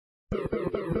I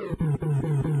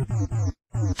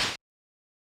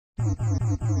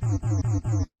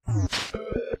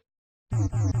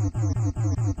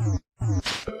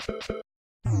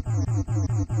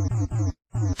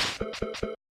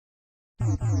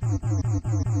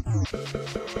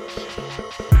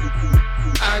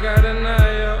got a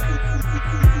Naya,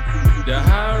 the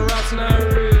high rock's not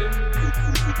real.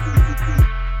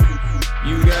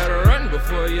 You gotta run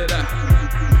before you die.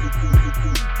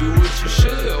 Do what you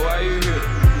should while you here.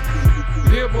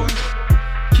 Here, boy.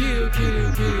 Kill,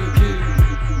 kill, kill, kill,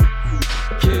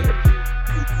 kill.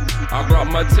 I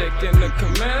brought my tech in the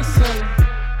command center.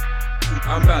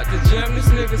 I'm about to jam this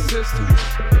nigga system.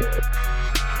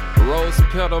 Rose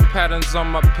petal patterns on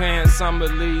my pants, I'm a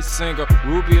lead singer.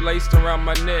 Ruby laced around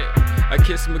my neck, I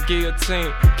kiss my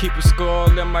guillotine. Keep a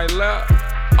skull in my lap,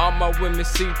 all my women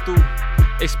see through.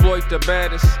 Exploit the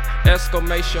baddest,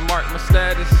 exclamation mark my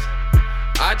status.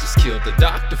 I just killed the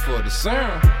doctor for the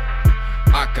serum.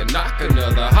 I could knock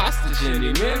another hostage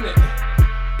any minute.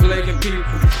 Plaguing people,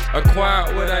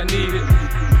 acquired what I needed.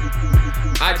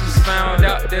 I just found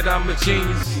out that I'm a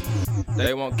genius.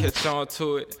 They won't catch on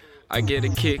to it, I get a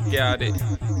kick out it.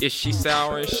 If she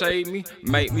sour and shade me,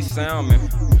 make me salmon.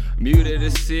 Muted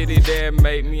the city that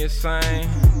made me insane.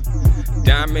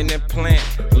 Diamond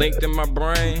implant linked in my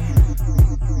brain.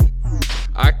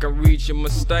 I can read your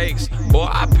mistakes, boy,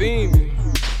 I beam you.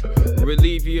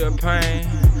 Relieve your pain.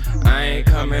 I ain't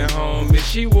coming home if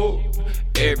she woke.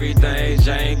 Everything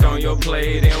jank on your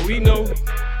plate and we know.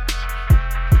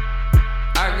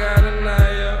 I got a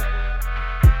Naya,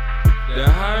 the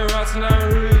high rock's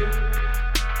not real.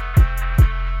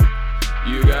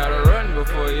 You gotta run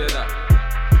before you die.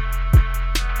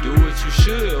 Do what you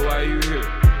should while you here.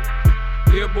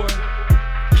 Here, boy.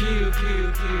 Kill,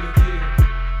 kill, kill, kill,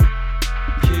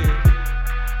 kill.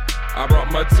 I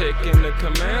brought my tech in the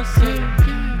command center.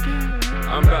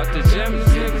 I'm about to jam this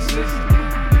nigga system.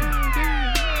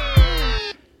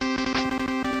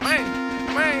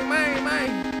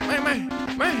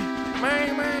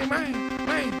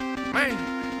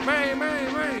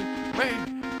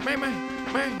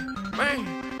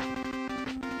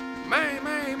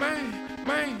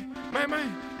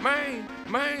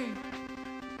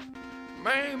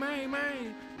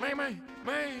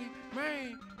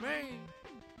 Man.